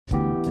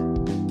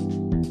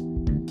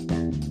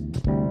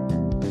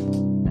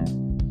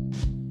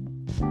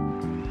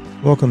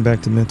Welcome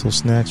back to Mental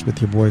Snacks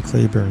with your boy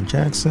Claiborne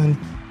Jackson.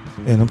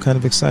 And I'm kind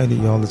of excited,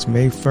 y'all. It's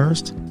May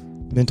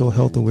 1st, Mental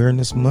Health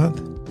Awareness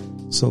Month.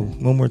 So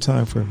one more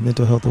time for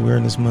Mental Health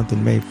Awareness Month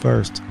in May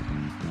 1st.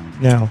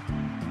 Now,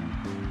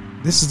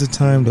 this is the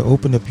time to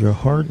open up your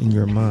heart and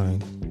your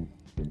mind.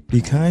 Be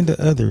kind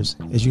to others,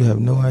 as you have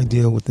no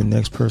idea what the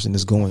next person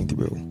is going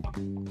through.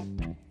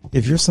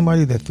 If you're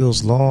somebody that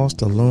feels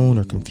lost, alone,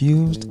 or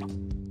confused,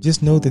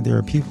 just know that there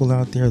are people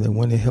out there that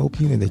want to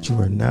help you and that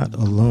you are not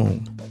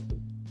alone.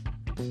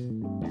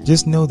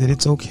 Just know that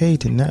it's okay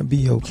to not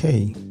be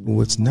okay, but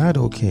what's not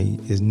okay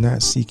is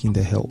not seeking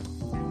the help.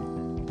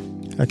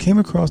 I came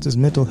across this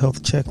mental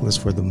health checklist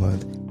for the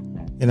month,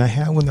 and I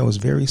had one that was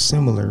very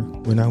similar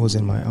when I was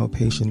in my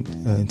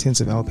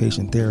intensive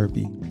outpatient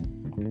therapy.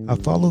 I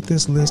followed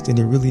this list and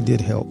it really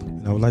did help,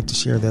 and I would like to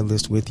share that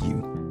list with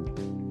you.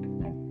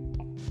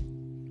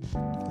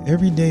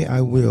 Every day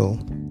I will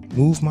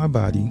move my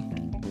body,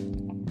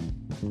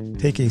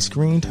 take a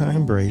screen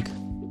time break,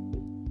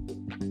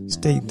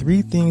 state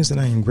 3 things that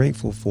I am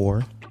grateful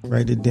for,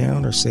 write it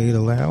down or say it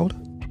aloud,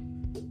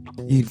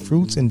 eat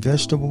fruits and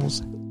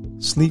vegetables,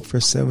 sleep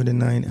for 7 to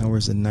 9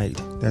 hours a night.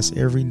 That's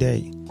every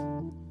day.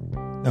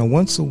 Now,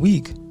 once a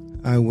week,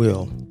 I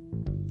will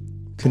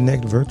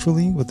connect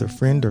virtually with a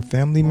friend or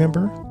family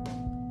member,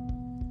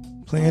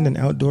 plan an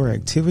outdoor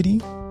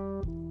activity,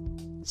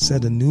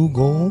 set a new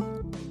goal,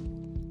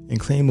 and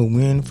claim a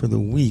win for the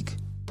week.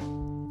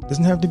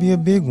 Doesn't have to be a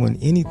big one,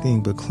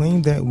 anything, but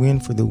claim that win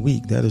for the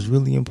week. That is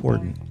really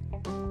important.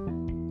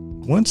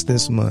 Once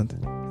this month,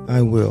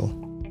 I will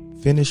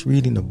finish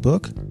reading a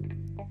book,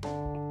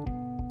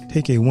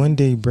 take a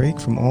 1-day break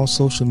from all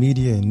social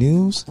media and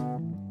news,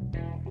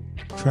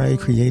 try a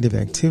creative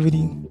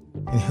activity,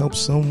 and help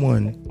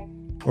someone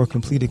or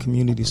complete a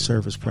community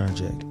service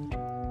project.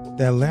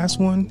 That last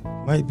one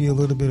might be a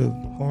little bit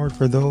hard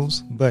for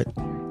those, but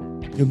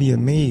you'll be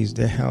amazed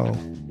at how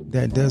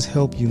that does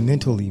help you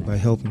mentally by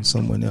helping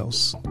someone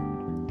else.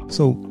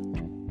 So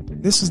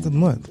this is the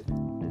month.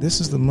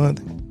 This is the month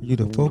for you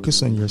to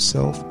focus on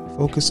yourself,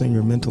 focus on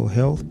your mental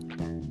health,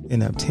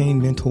 and obtain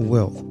mental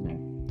wealth.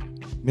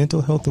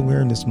 Mental Health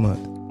Awareness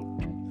Month.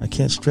 I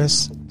can't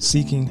stress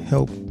seeking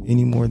help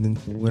any more than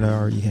what I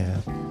already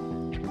have.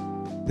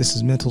 This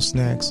is Mental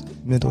Snacks,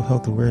 Mental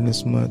Health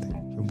Awareness Month.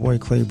 Your boy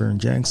Claiborne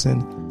Jackson.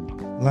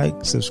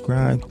 Like,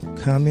 subscribe,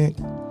 comment.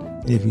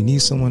 And if you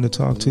need someone to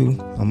talk to,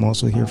 I'm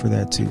also here for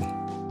that too.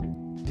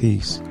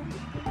 Peace.